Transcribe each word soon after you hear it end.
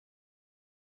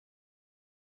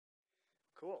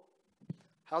Cool.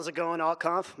 How's it going,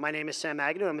 AltConf? My name is Sam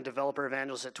Agnew. I'm a developer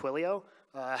evangelist at Twilio.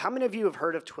 How many of you have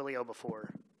heard of Twilio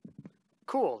before?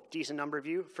 Cool, decent number of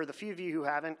you. For the few of you who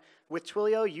haven't, with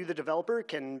Twilio, you, the developer,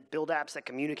 can build apps that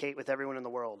communicate with everyone in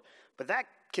the world. But that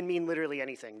can mean literally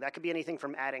anything. That could be anything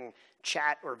from adding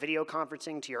chat or video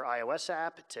conferencing to your iOS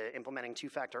app, to implementing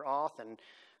two-factor auth, and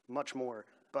much more.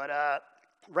 But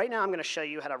right now, I'm going to show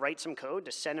you how to write some code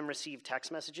to send and receive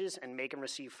text messages and make and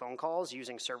receive phone calls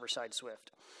using server-side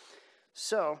Swift.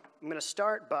 So I'm going to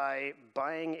start by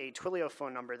buying a Twilio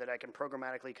phone number that I can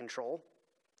programmatically control.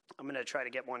 I'm going to try to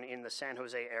get one in the San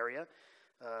Jose area.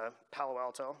 Palo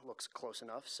Alto looks close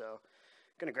enough, so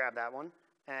I'm going to grab that one.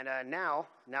 And now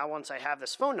once I have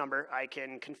this phone number, I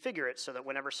can configure it so that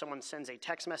whenever someone sends a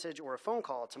text message or a phone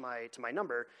call to my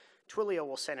number, Twilio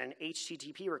will send an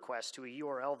HTTP request to a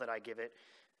URL that I give it,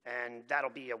 and that'll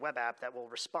be a web app that will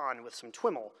respond with some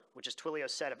TWIML, which is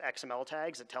Twilio's set of XML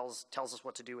tags that tells us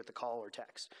what to do with the call or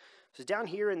text. So down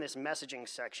here in this messaging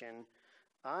section,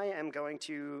 I am going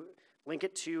to link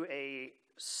it to a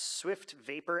Swift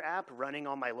Vapor app running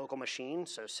on my local machine,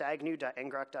 so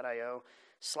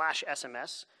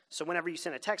sagnew.ngrok.io/SMS. So whenever you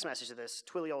send a text message to this,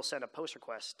 Twilio will send a post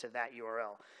request to that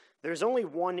URL. There's only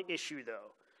one issue,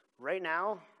 though. Right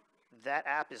now, that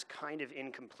app is kind of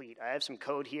incomplete. I have some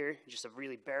code here, just a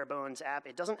really bare bones app.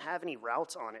 It doesn't have any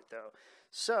routes on it, though.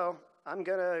 So I'm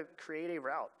going to create a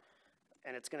route,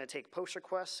 and it's going to take post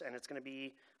requests, and it's going to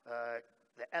be the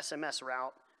SMS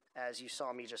route, as you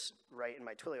saw me just write in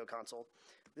my Twilio console.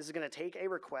 This is going to take a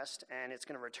request, and it's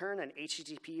going to return an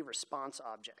HTTP response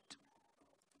object.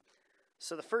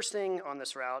 So the first thing on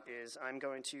this route is I'm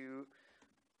going to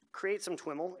create some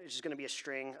TWIML. It's just going to be a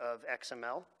string of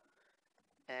XML.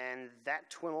 And that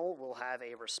TWIML will have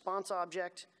a response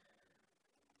object.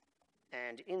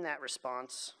 And in that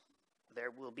response,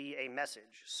 there will be a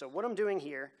message. So what I'm doing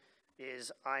here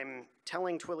is I'm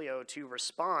telling Twilio to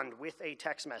respond with a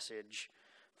text message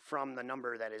from the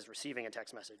number that is receiving a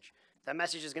text message. That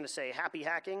message is going to say, happy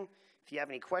hacking. If you have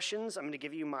any questions, I'm going to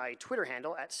give you my Twitter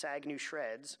handle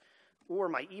 @sagnewshreds or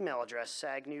my email address,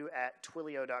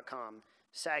 sagnew@twilio.com.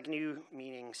 Sagnew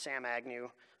meaning Sam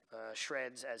Agnew,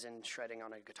 shreds as in shredding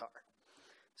on a guitar.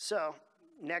 So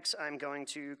next I'm going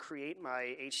to create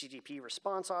my HTTP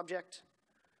response object,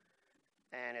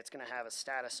 and it's going to have a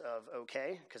status of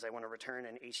OK, because I want to return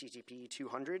an HTTP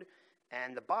 200.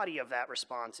 And the body of that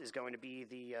response is going to be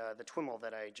the TWIML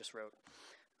that I just wrote.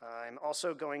 I'm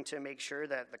also going to make sure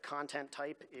that the content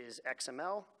type is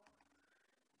XML,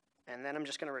 and then I'm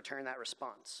just going to return that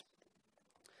response.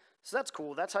 So that's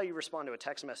cool. That's how you respond to a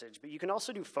text message. But you can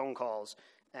also do phone calls,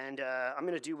 and I'm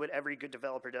going to do what every good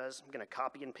developer does. I'm going to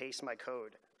copy and paste my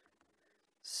code.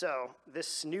 So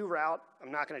this new route,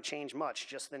 I'm not going to change much,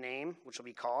 just the name, which will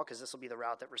be call, because this will be the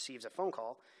route that receives a phone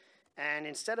call. And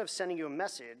instead of sending you a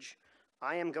message,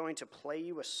 I am going to play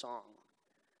you a song,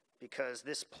 because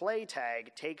this play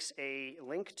tag takes a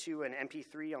link to an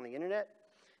MP3 on the internet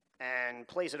and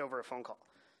plays it over a phone call.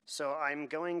 So I'm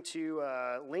going to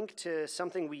link to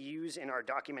something we use in our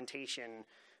documentation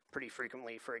pretty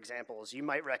frequently for examples. You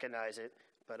might recognize it,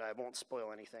 but I won't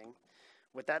spoil anything.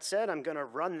 With that said, I'm going to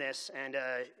run this, and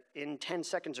in 10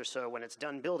 seconds or so, when it's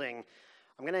done building,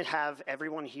 I'm going to have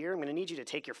everyone here. I'm going to need you to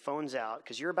take your phones out,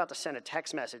 because you're about to send a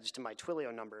text message to my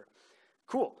Twilio number.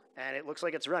 Cool, and it looks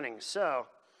like it's running. So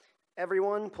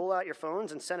everyone pull out your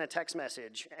phones and send a text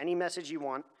message, any message you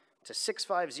want, to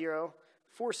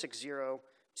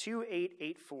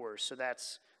 650-460-2884. So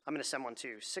that's, I'm going to send one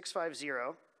too,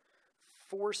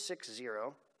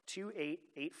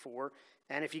 650-460-2884.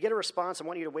 And if you get a response, I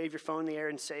want you to wave your phone in the air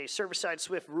and say, server-side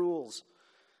Swift rules.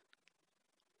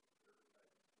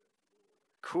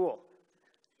 Cool.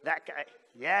 That guy,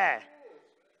 yeah.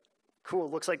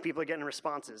 Cool, looks like people are getting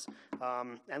responses.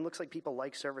 And looks like people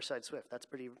like server-side Swift. That's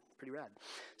pretty rad.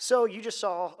 So you just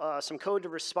saw some code to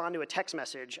respond to a text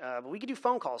message, but we could do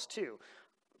phone calls too.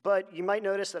 But you might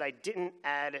notice that I didn't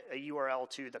add a URL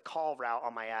to the call route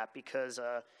on my app, because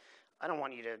I don't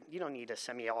want you don't need to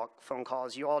send me all phone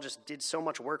calls. You all just did so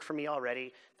much work for me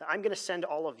already that I'm going to send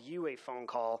all of you a phone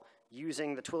call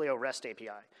using the Twilio REST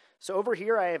API. So over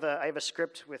here, I have a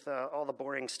script with all the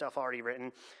boring stuff already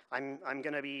written. I'm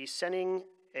going to be sending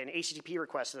an HTTP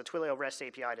request to the Twilio REST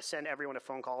API to send everyone a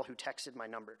phone call who texted my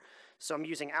number. So I'm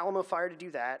using AlamoFire to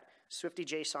do that,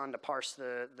 SwiftyJSON to parse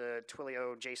the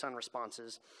Twilio JSON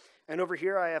responses. And over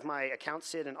here, I have my account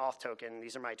SID and auth token.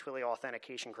 These are my Twilio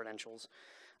authentication credentials.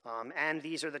 And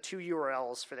these are the two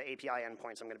URLs for the API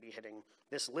endpoints I'm going to be hitting.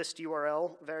 This list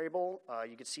URL variable,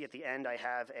 you can see at the end I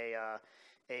have a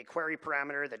query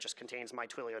parameter that just contains my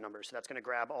Twilio number. So that's going to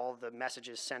grab all the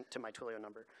messages sent to my Twilio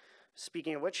number.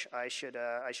 Speaking of which, I should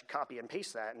copy and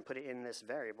paste that and put it in this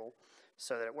variable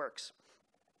so that it works.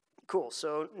 Cool,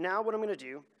 so now what I'm going to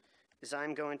do is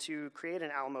I'm going to create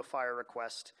an Alamo Fire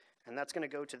request, and that's going to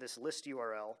go to this list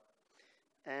URL.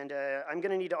 And I'm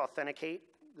going to need to authenticate.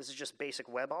 This is just basic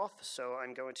web auth, so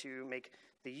I'm going to make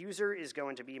the user is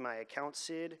going to be my account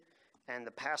SID, and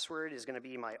the password is going to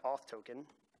be my auth token.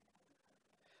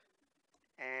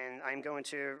 And I'm going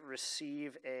to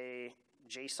receive a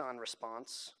JSON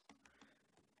response.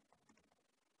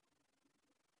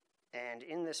 And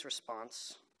in this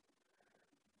response,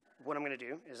 what I'm going to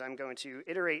do is I'm going to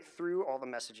iterate through all the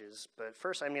messages. But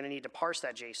first, I'm going to need to parse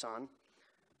that JSON.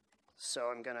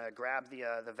 So I'm going to grab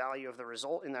the value of the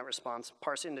result in that response,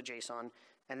 parse it into JSON,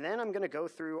 and then I'm going to go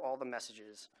through all the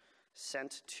messages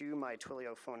sent to my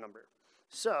Twilio phone number.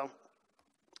 So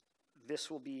this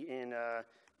will be in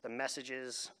the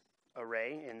messages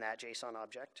array in that JSON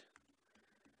object.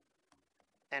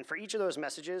 And for each of those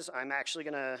messages, I'm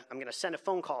going to send a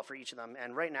phone call for each of them.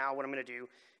 And right now, what I'm going to do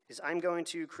is I'm going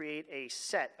to create a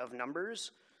set of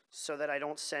numbers so that I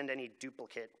don't send any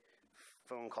duplicate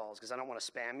phone calls, because I don't want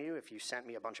to spam you if you sent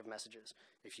me a bunch of messages,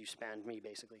 if you spammed me,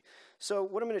 basically. So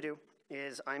what I'm going to do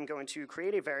is I'm going to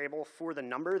create a variable for the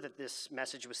number that this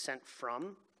message was sent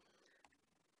from,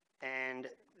 and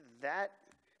that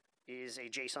is a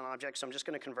JSON object, so I'm just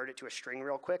going to convert it to a string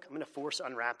real quick. I'm going to force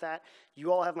unwrap that.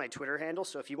 You all have my Twitter handle,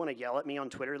 so if you want to yell at me on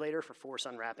Twitter later for force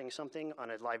unwrapping something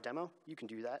on a live demo, you can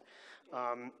do that.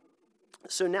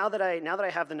 So now that I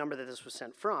have the number that this was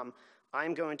sent from,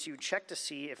 I'm going to check to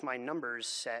see if my numbers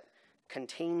set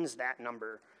contains that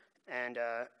number, and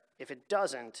if it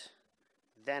doesn't,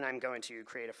 then I'm going to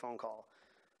create a phone call,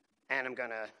 and I'm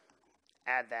going to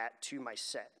add that to my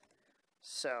set.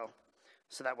 So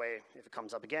that way, if it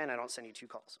comes up again, I don't send you 2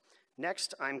 calls.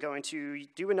 Next, I'm going to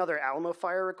do another Alamo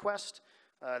Fire request.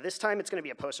 This time, it's going to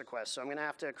be a post request, so I'm going to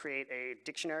have to create a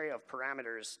dictionary of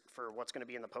parameters for what's going to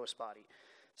be in the post body.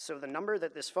 So the number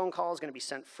that this phone call is going to be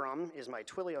sent from is my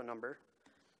Twilio number.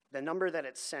 The number that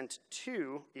it's sent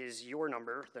to is your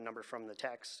number, the number from the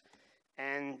text.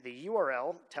 And the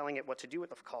URL telling it what to do with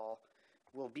the call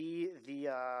will be the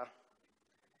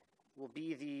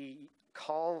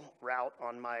call route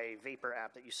on my Vapor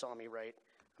app that you saw me write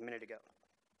a minute ago.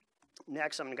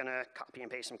 Next, I'm going to copy and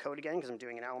paste some code again because I'm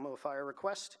doing an Alamo Fire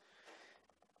request.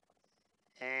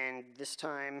 And this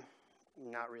time,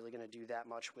 I'm not really going to do that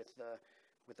much with the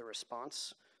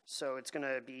response. So it's going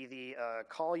to be the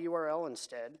call URL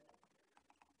instead.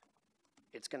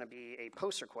 It's going to be a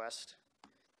post request,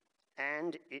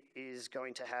 and it is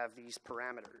going to have these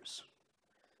parameters.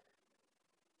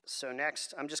 So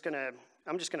next, I'm just going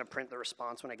to print the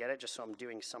response when I get it, just so I'm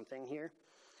doing something here.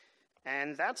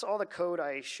 And that's all the code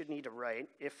I should need to write.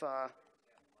 If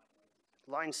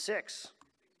line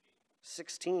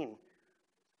 16.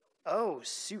 Oh,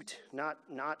 suit,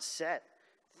 not set.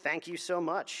 Thank you so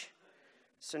much.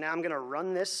 So now I'm going to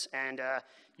run this, and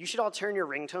you should all turn your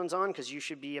ringtones on because you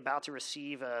should be about to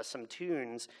receive some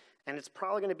tunes, and it's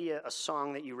probably going to be a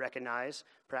song that you recognize.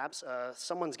 Perhaps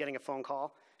someone's getting a phone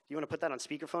call. You want to put that on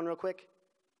speakerphone real quick?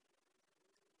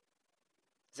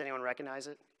 Does anyone recognize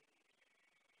it?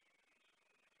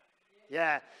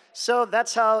 Yeah, so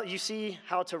that's how you see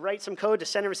how to write some code to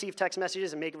send and receive text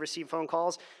messages and make and receive phone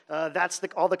calls. That's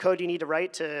all the code you need to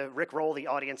write to rickroll the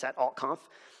audience at AltConf.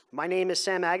 My name is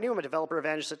Sam Agnew. I'm a developer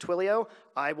evangelist at Twilio.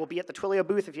 I will be at the Twilio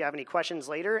booth if you have any questions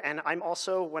later. And I'm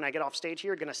also, when I get off stage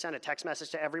here, going to send a text message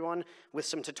to everyone with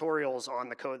some tutorials on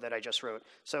the code that I just wrote.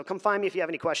 So come find me if you have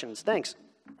any questions. Thanks.